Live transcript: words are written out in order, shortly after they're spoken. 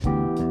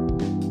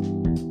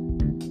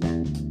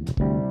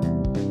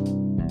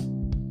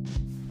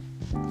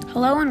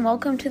Hello and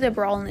welcome to the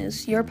Brawl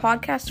News, your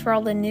podcast for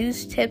all the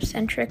news, tips,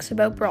 and tricks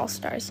about Brawl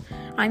Stars.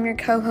 I'm your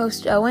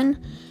co-host Owen,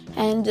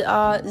 and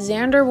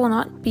Xander will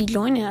not be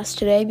joining us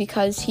today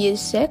because he is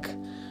sick,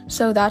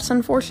 so that's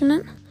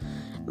unfortunate.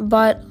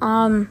 But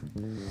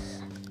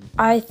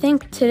I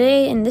think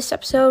today in this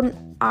episode,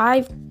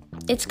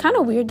 it's kind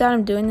of weird that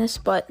I'm doing this,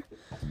 but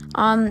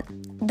I'm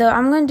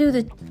going to do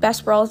the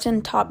best brawlers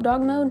in Top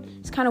Dog mode.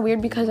 It's kind of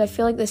weird because I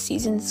feel like the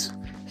season's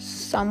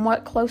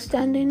somewhat close to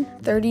ending,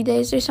 30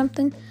 days or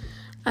something.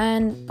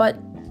 But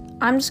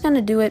I'm just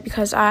gonna do it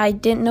because I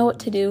didn't know what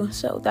to do,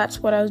 so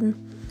that's what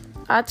I'm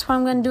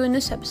gonna do in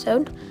this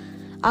episode.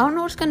 I don't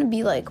know what it's gonna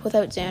be like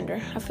without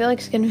Xander. I feel like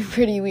it's gonna be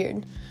pretty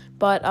weird,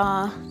 but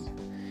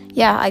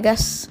yeah, I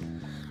guess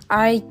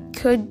I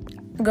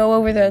could go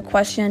over the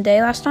question a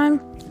day last time,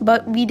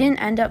 but we didn't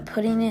end up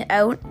putting it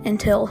out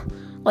until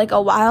like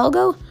a while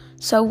ago,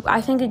 so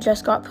I think it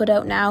just got put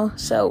out now.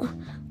 So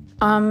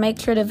make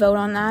sure to vote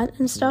on that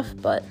and stuff,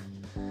 but.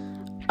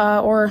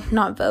 Or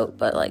not vote,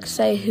 but like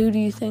say who do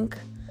you think,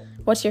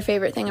 what's your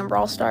favorite thing in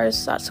Brawl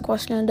Stars? That's the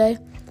question of the day.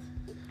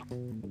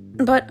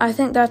 But I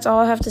think that's all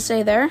I have to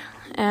say there,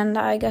 and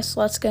I guess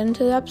let's get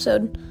into the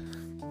episode.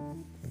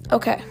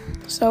 Okay,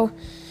 so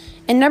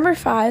in number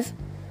 5,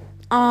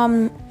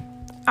 I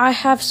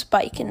have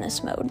Spike in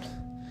this mode.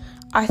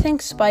 I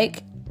think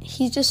Spike,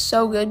 he's just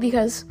so good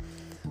because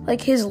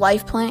like his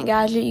life plant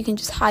gadget, you can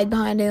just hide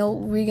behind it, he'll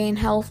regain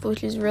health,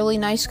 which is really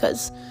nice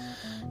because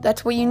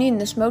that's what you need in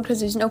this mode because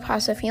there's no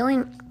passive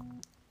healing.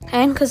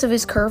 And because of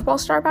his curveball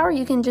star power,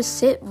 you can just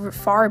sit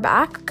far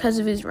back because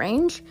of his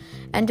range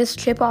and just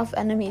chip off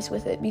enemies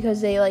with it because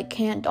they like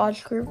can't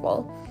dodge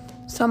curveball.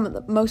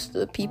 Most of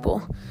the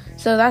people.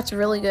 So that's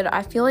really good.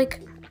 I feel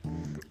like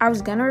I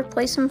was going to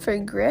replace him for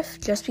Griff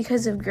just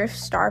because of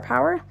Griff's star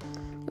power,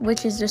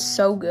 which is just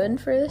so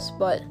good for this.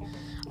 But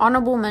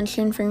honorable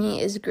mention for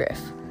me is Griff.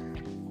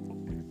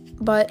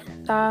 But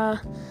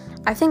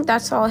I think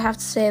that's all I have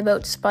to say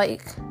about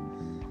Spike.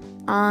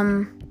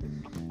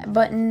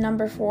 But in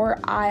number 4,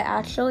 I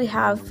actually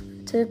have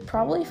to,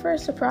 probably for a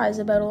surprise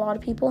about a lot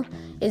of people,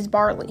 is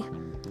Barley.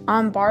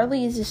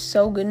 Barley is just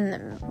so good in the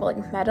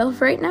meta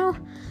right now.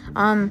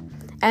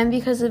 And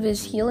because of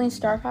his healing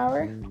star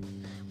power,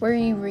 where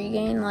you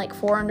regain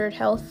 400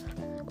 health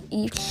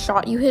each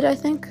shot you hit, I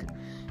think.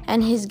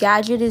 And his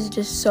gadget is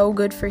just so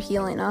good for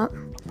healing up.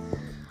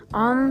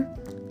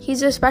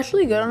 He's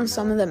especially good on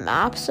some of the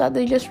maps that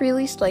they just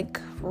released, like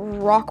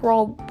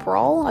Rockwall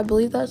Brawl, I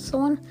believe that's the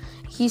one.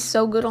 He's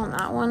so good on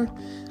that one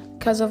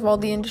because of all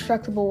the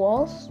indestructible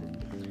walls.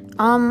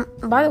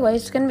 By the way,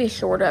 it's going to be a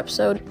short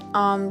episode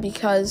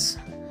because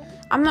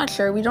I'm not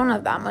sure. We don't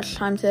have that much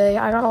time today.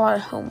 I got a lot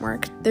of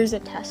homework. There's a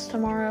test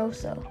tomorrow,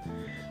 so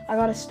I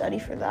got to study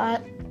for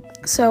that.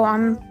 So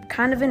I'm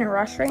kind of in a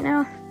rush right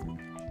now,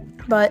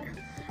 but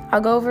I'll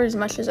go over as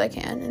much as I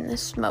can in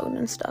this mode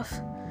and stuff.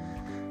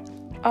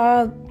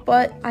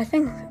 But I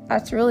think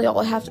that's really all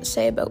I have to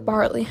say about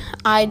Barley.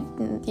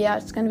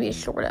 It's going to be a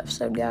short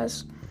episode,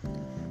 guys.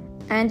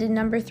 And in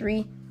number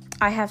 3,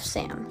 I have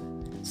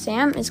Sam.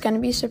 Sam is going to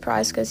be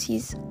surprised because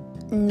he's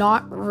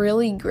not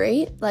really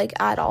great,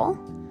 at all.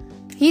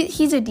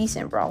 He's a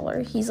decent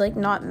brawler. He's,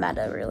 not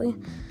meta, really.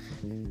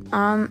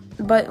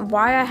 But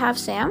why I have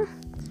Sam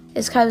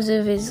is because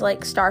of his,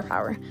 star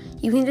power.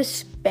 You can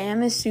just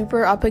spam his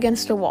super up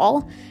against a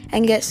wall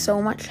and get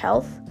so much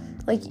health.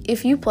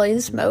 If you play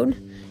this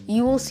mode,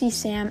 you will see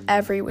Sam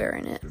everywhere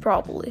in it,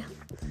 probably.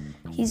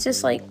 He's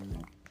just, I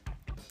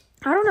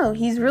don't know,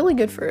 he's really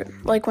good for it.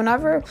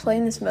 Whenever I play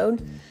in this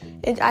mode,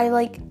 I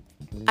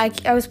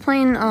was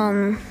playing,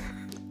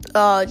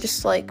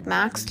 just,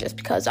 Max, just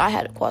because I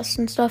had a quest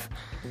and stuff.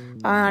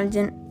 I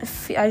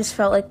just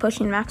felt like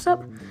pushing Max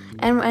up.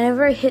 And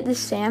whenever I hit this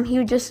Sam, he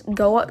would just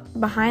go up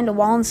behind a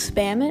wall and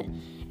spam it,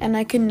 and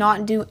I could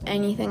not do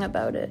anything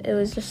about it. It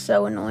was just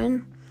so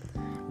annoying.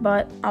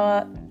 But,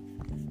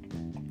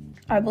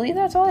 I believe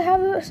that's all I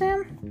have about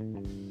Sam.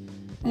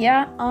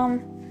 Yeah,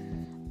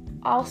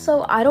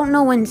 also, I don't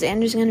know when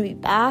Xander's gonna be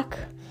back,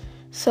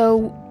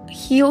 so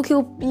he'll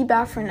be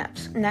back for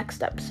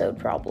next episode,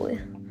 probably.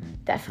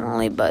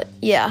 Definitely, but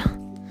yeah.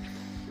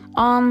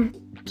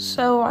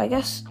 So I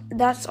guess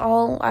that's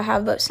all I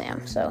have about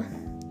Sam. So,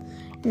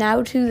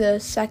 now to the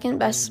second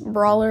best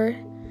brawler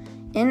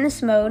in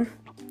this mode,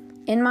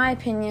 in my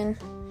opinion.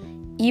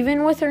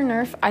 Even with her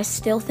nerf, I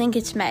still think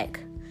it's Meg.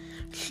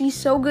 She's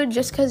so good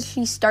just because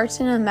she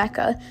starts in a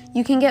mecha.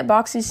 You can get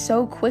boxes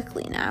so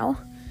quickly now.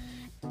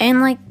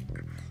 And,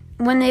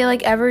 when they,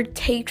 whenever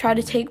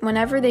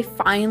they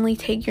finally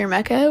take your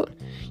mecha out,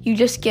 you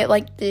just get,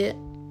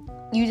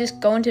 you just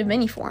go into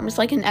mini form. It's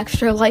like an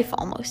extra life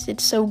almost.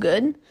 It's so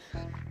good.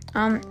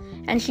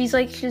 And she's,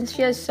 since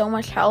she has so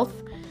much health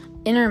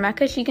in her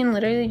mecha, she can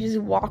literally just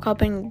walk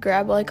up and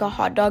grab, a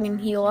hot dog and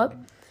heal up.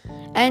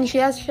 And she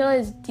has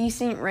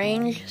decent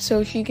range,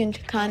 so she can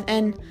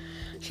and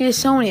she has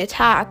so many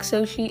attacks,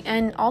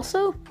 and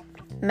also,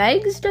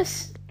 Meg's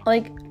just,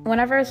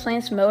 whenever I was playing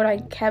this mode, I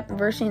kept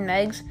versing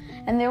Megs,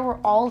 and they were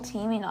all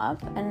teaming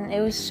up, and it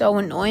was so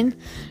annoying,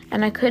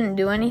 and I couldn't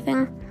do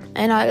anything.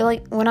 And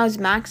when I was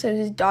max, I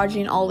was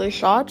dodging all their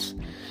shots,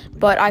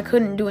 but I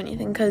couldn't do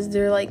anything because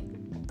they're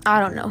I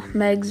don't know.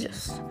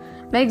 Meg's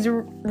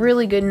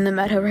really good in the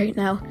meta right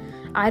now.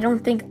 I don't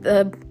think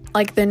the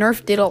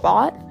nerf did a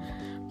lot,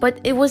 but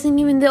it wasn't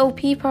even the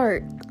OP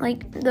part.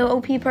 The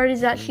OP part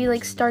is that she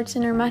starts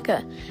in her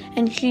mecha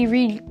and she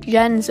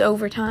regens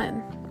over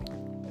time.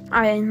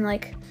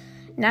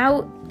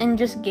 Now in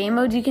just game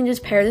modes, you can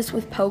just pair this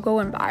with Poco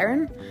and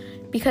Byron,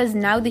 because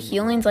now the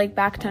healing's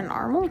back to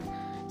normal.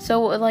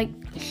 So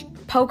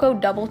Poco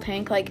double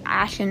tank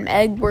Ash and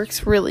Meg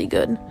works really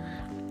good.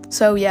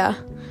 So yeah.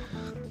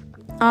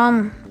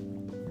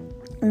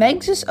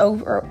 Meg's just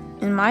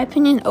in my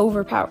opinion,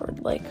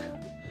 overpowered.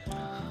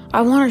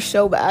 I want her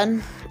so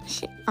bad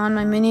on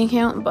my mini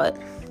account,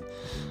 but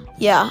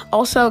yeah.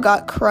 Also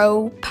got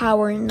Crow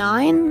power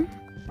 9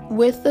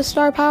 with the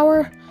star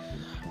power,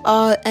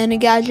 and a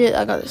gadget.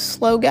 I got a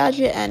slow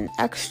gadget and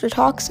extra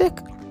toxic.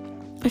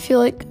 I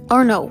feel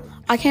or no,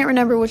 I can't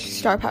remember which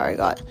star power I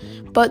got,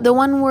 but the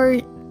one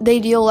where they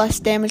deal less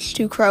damage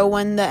to Crow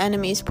when the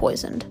enemy's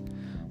poisoned.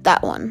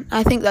 That one.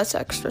 I think that's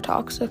extra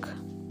toxic.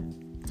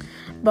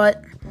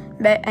 But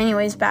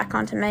anyways, back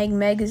onto Meg.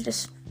 Meg is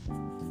just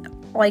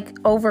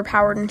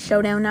overpowered in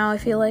Showdown now, I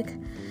feel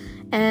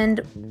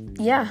and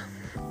yeah,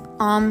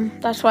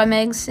 that's why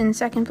Meg's in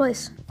second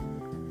place.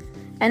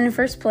 And in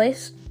first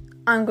place,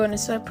 I'm going to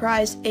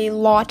surprise a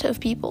lot of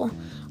people.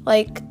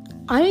 I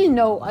don't even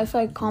know if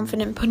I'm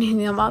confident putting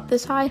them up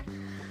this high.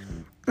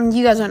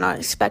 You guys are not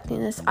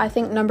expecting this. I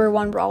think number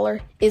 1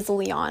 brawler is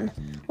Leon.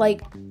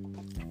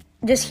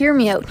 Just hear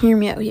me out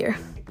here.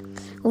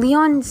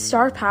 Leon's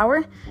star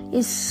power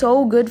is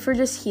so good for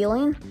just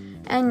healing,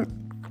 and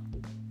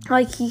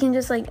he can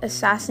just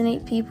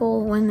assassinate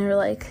people when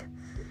they're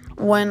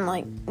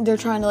they're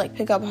trying to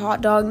pick up a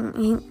hot dog.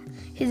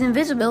 His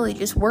invisibility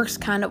just works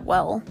kind of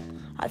well,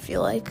 I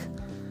feel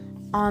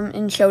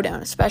in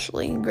Showdown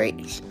especially,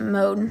 great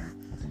mode.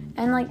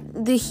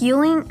 And the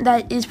healing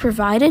that is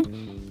provided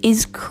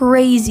is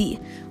crazy.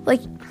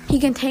 He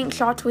can tank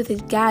shots with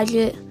his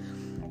gadget.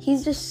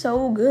 He's just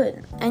so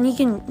good. And he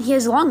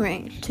has long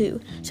range too,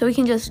 so he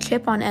can just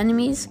chip on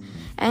enemies.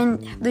 And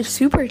the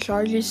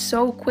supercharge is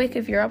so quick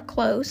if you're up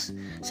close,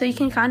 so you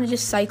can kind of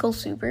just cycle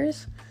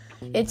supers.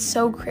 It's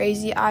so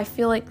crazy. I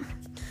think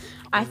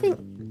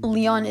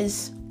Leon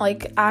is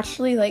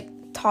actually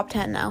top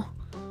 10 now.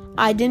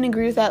 I didn't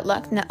agree with that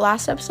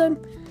last episode,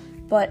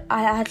 but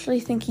I actually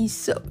think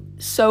he's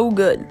so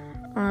good.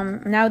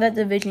 Now that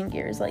the vision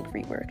gear is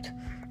reworked.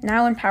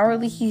 Now in Power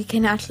League, he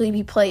can actually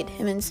be played,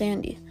 him and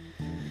Sandy.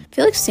 I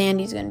feel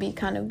Sandy's gonna be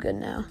kind of good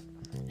now.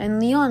 And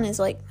Leon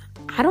is I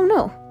don't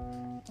know.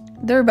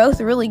 They're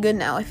both really good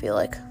now, I feel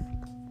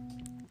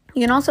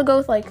You can also go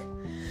with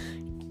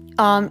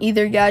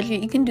either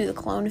gadget. You can do the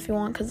clone if you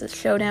want, because it's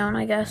Showdown,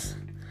 I guess.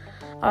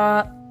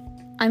 I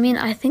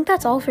think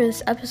that's all for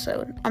this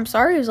episode. I'm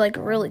sorry it was a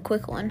really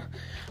quick one.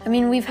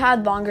 We've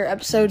had longer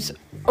episodes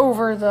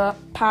over the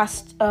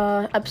past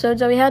episodes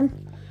that we had.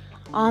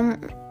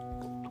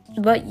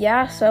 But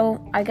yeah,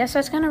 so I guess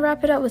that's gonna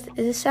wrap it up with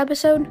this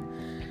episode.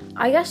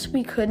 I guess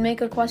we could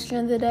make a question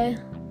of the day.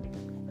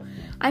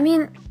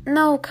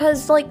 No,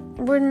 because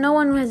where no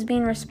one has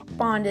been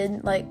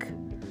responded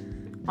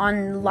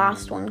on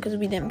last one, because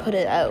we didn't put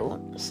it out.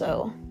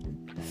 So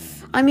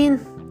you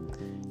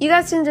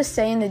guys can just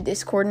say in the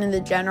Discord and in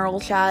the general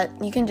chat,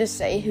 you can just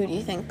say who do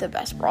you think the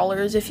best brawler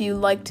is if you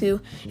like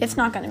to. It's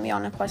not going to be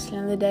on a question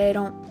of the day, I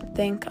don't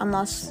think,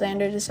 unless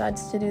Xander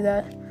decides to do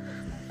that.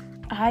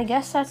 I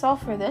guess that's all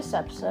for this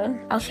episode.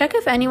 I'll check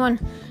if anyone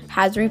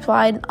has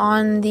replied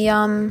on the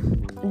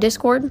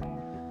Discord,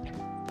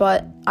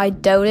 but I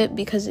doubt it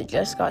because it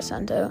just got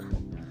sent out.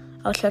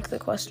 I'll check the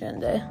question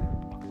of the day.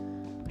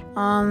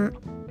 Oh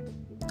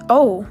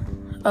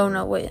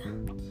no, wait.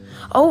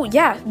 Oh,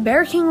 yeah,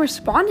 Bear King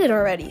responded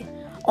already.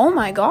 Oh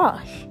my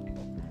gosh.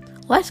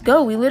 Let's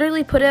go. We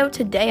literally put it out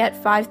today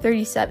at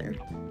 5:37.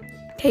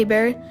 Okay,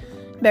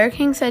 Bear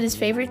King said his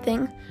favorite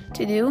thing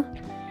to do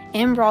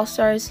in Brawl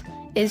Stars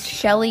is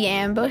Shelly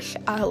Ambush.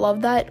 I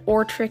love that.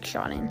 Or trick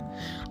shotting.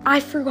 I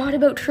forgot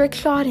about trick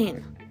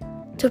shotting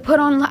to put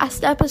on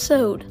last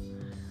episode.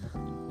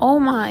 Oh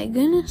my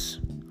goodness.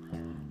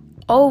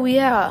 Oh,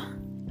 yeah.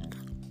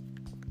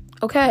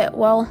 Okay,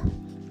 well,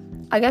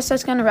 I guess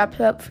that's going to wrap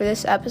it up for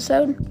this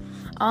episode.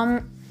 By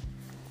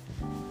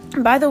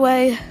the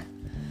way,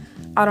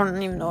 I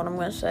don't even know what I'm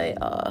going to say.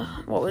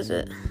 What was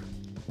it?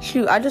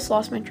 Shoot, I just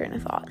lost my train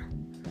of thought.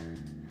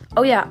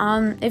 Oh yeah,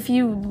 if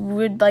you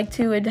would like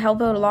to, it'd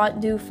help out a lot,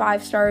 do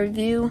 5-star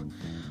review.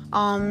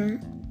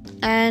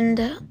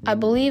 And I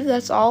believe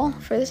that's all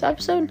for this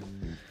episode.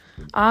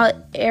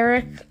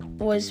 Eric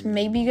was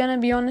maybe going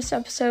to be on this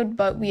episode,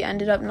 but we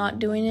ended up not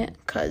doing it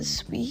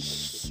because we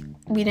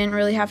didn't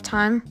really have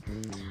time.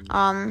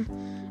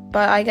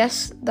 But I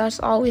guess that's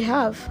all we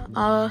have.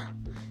 That's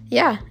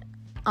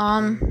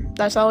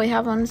all we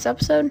have on this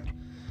episode.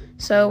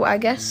 So I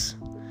guess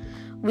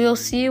we'll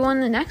see you on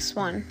the next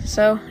one.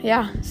 So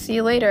yeah, see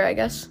you later, I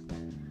guess.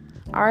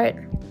 Alright.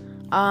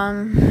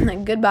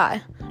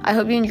 Goodbye. I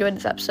hope you enjoyed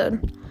this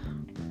episode.